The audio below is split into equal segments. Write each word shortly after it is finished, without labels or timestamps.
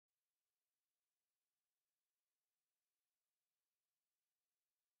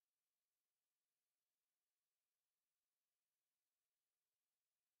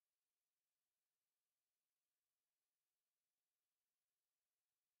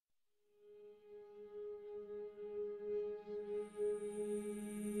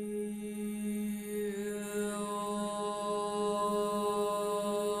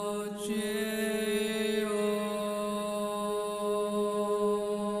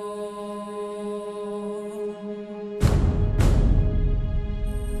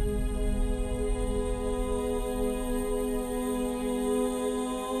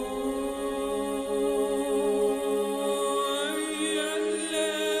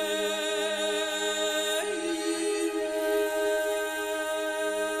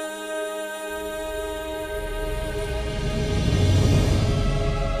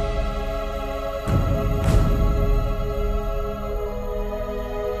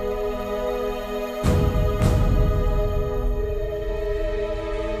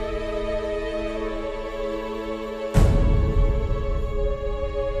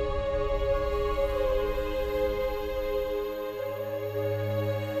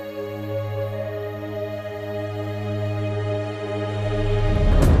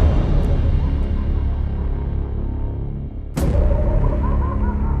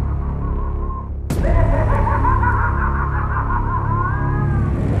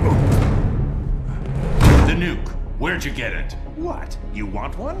Where'd you get it? What? You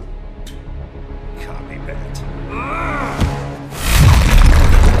want one? Copy that.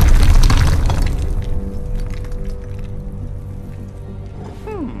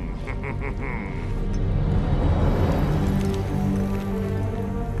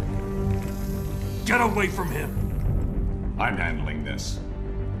 Get away from him! I'm handling this.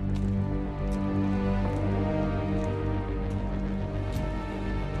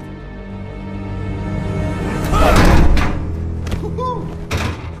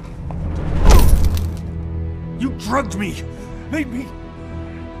 You drugged me! Made me...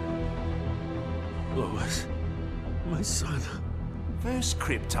 Lois, my son. First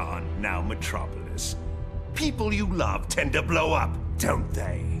Krypton, now Metropolis. People you love tend to blow up, don't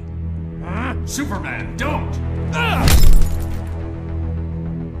they? Huh? Superman, don't!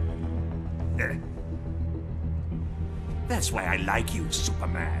 That's why I like you,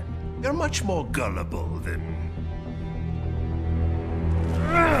 Superman. You're much more gullible than...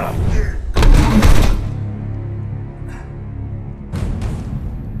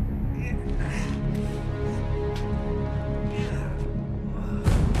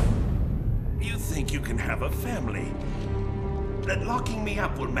 You think you can have a family? That locking me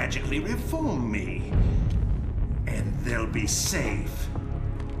up will magically reform me. And they'll be safe.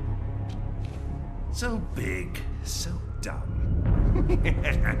 So big, so dumb.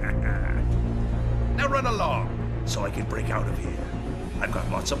 Now run along, so I can break out of here. I've got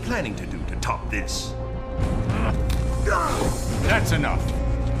lots of planning to do to top this. That's enough.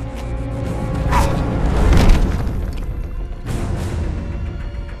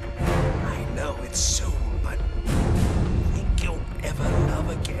 I know it's soon, but think you'll ever love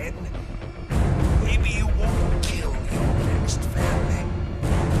again? Maybe you won't kill your next family.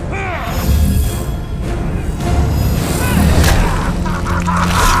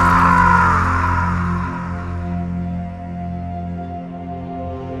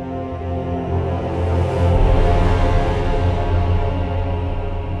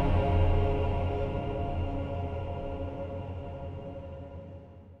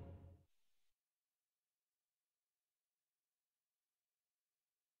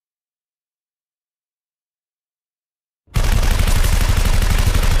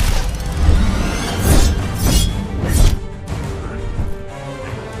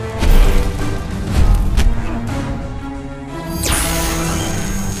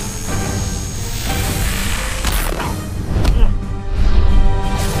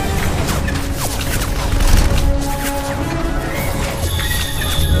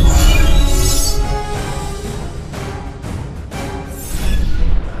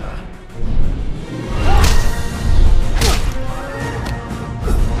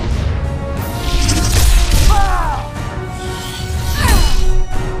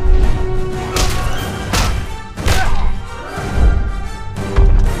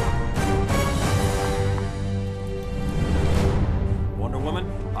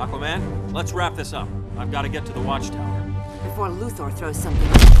 Let's wrap this up. I've got to get to the watchtower. Before Luthor throws something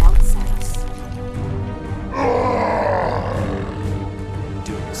else at us.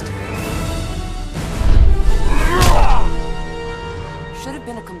 Doomsday. Should have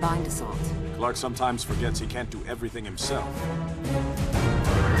been a combined assault. Clark sometimes forgets he can't do everything himself.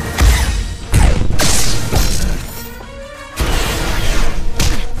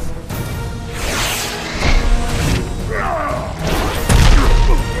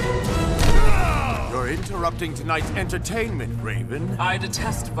 Interrupting tonight's entertainment, Raven. I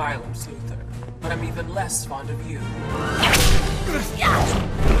detest violence, Luthor, but I'm even less fond of you.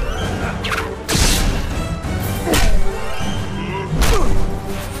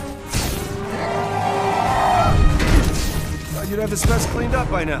 Thought you'd have this mess cleaned up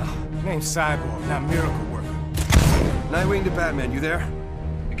by now. Name's Cyborg, not Miracle Worker. Nightwing to Batman, you there?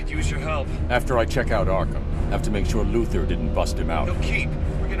 I could use your help. After I check out Arkham, have to make sure Luthor didn't bust him out. No keep.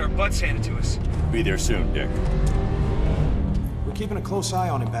 We're getting our butts handed to us. Be there soon, Dick. We're keeping a close eye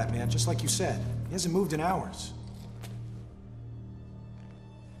on him, Batman, just like you said. He hasn't moved in hours.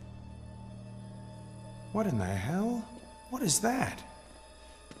 What in the hell? What is that?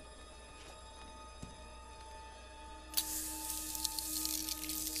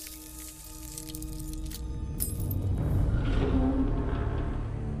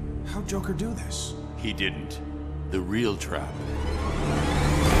 How'd Joker do this? He didn't. The real trap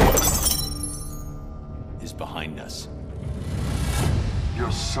is behind us.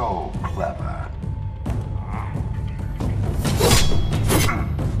 You're so clever.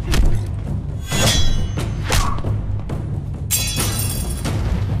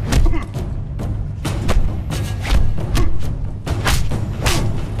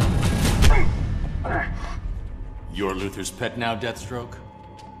 You're Luther's pet now, Deathstroke?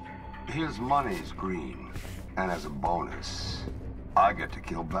 His money's green, and as a bonus, I get to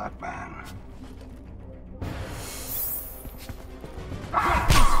kill Batman.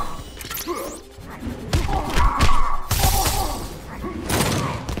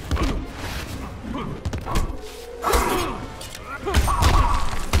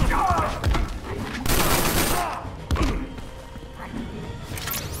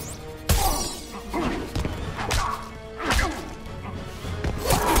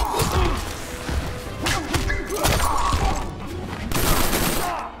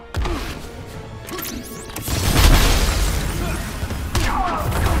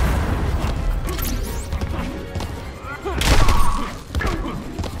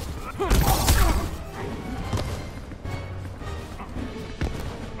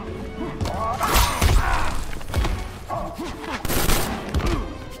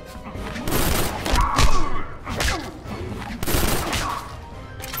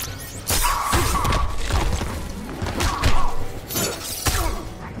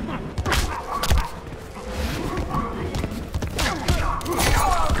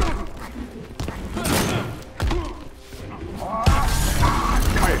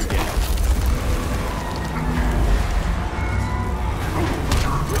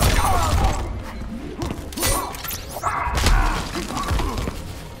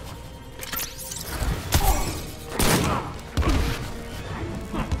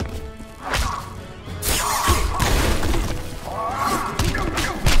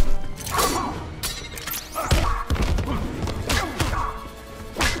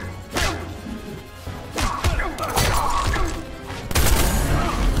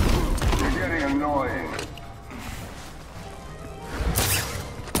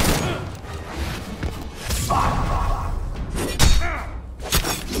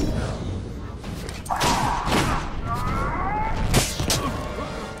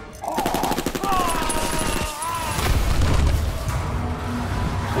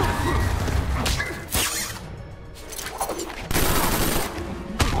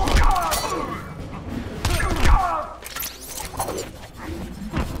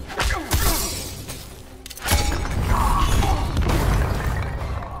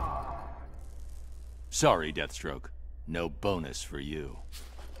 Sorry, Deathstroke. No bonus for you.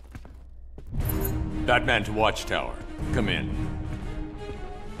 Batman to Watchtower. Come in.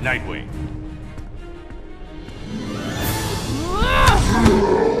 Nightwing.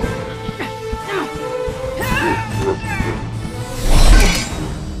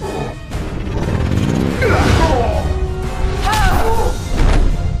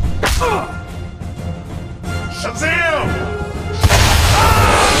 Shazam!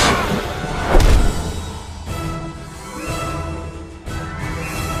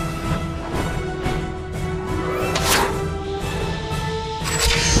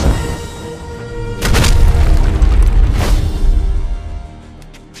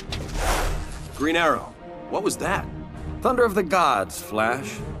 Green Arrow. What was that? Thunder of the gods,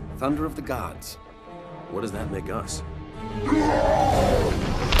 Flash. Thunder of the gods. What does that make us?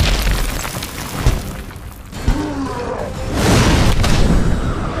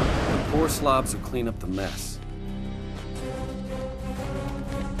 The poor slobs will clean up the mess.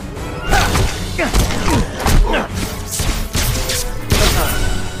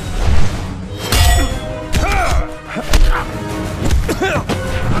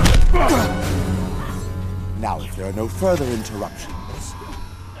 Now, if there are no further interruptions.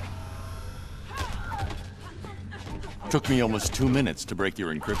 Took me almost 2 minutes to break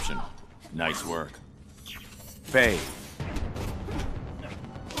your encryption. Nice work. Faye.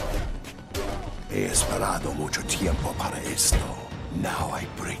 He esperado mucho tiempo para esto. Now I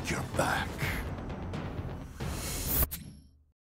break your back.